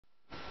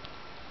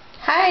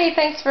Hi,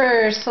 thanks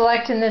for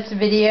selecting this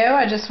video.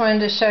 I just wanted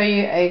to show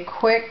you a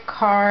quick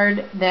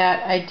card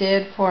that I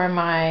did for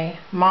my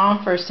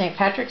mom for St.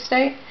 Patrick's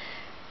Day.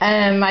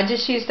 I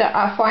just used an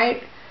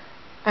off-white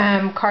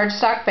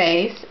cardstock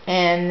base,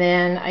 and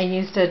then I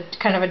used a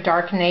kind of a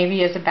dark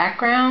navy as a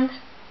background.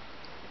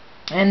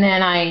 And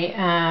then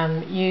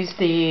I used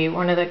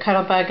one of the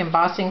Cuttlebug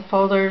embossing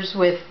folders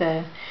with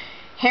the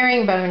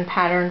herringbone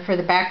pattern for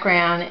the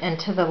background, and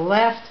to the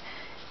left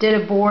did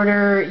a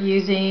border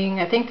using,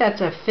 I think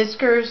that's a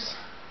Fiskars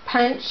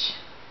punch,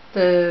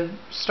 the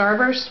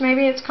Starburst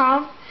maybe it's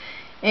called,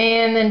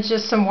 and then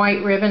just some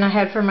white ribbon I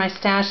had for my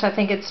stash. I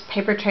think it's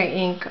Paper Tray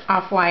ink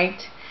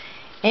off-white.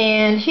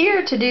 And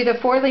here to do the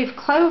 4-leaf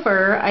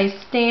clover, I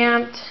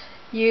stamped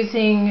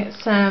using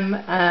some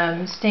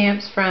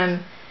stamps from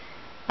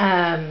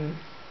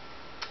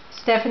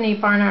Stephanie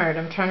Barnard.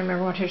 I'm trying to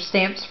remember what her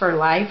Stamps for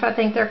Life, I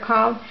think they're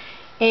called.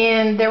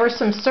 And there were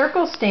some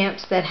circle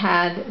stamps that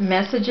had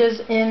messages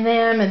in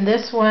them, and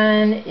this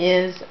one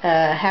is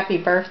happy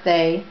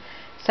birthday,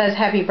 says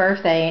happy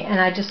birthday,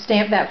 and I just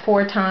stamped that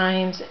 4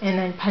 times and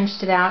then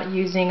punched it out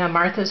using a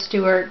Martha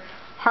Stewart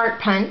heart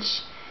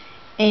punch.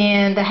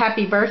 And the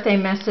happy birthday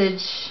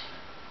message,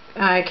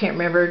 I can't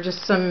remember, I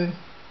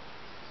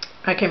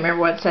can't remember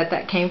what set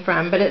that came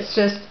from, but it's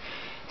just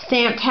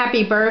stamped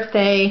happy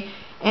birthday.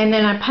 And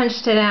then I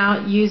punched it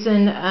out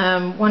using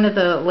one of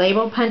the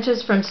label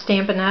punches from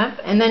Stampin' Up.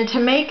 And then to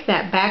make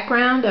that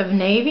background of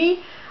navy,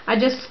 I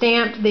just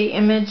stamped the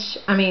image,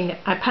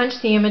 I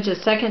punched the image a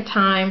second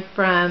time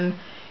from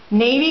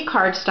navy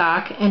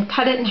cardstock and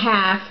cut it in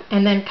half,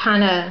 and then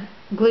kind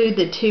of glued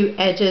the 2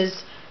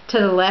 edges to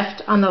the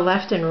left, on the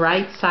left and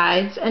right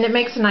sides, and it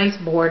makes a nice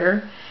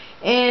border.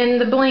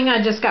 And the bling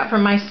I just got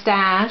from my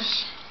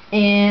stash.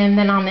 And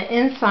then on the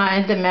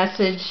inside, the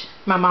message,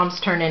 my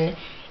mom's turning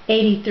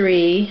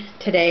 83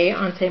 today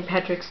on St.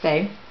 Patrick's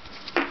Day.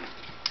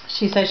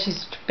 She says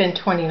she's been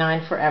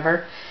 29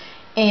 forever.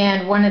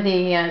 And one of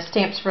the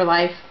Stamps for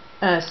Life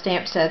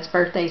stamp sets,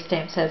 birthday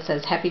stamp set,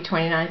 says happy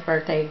 29th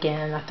birthday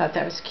again. I thought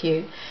that was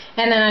cute.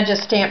 And then I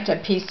just stamped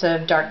a piece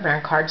of dark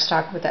brown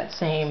cardstock with that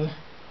same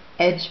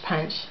edge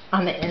punch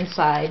on the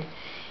inside.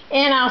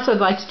 And I also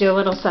would like to do a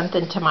little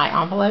something to my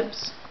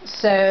envelopes.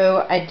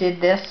 So I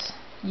did this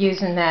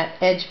using that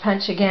edge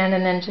punch again,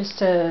 and then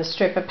just a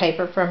strip of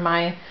paper from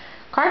my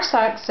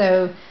cardstock.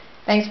 So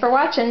thanks for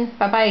watching.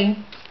 Bye bye.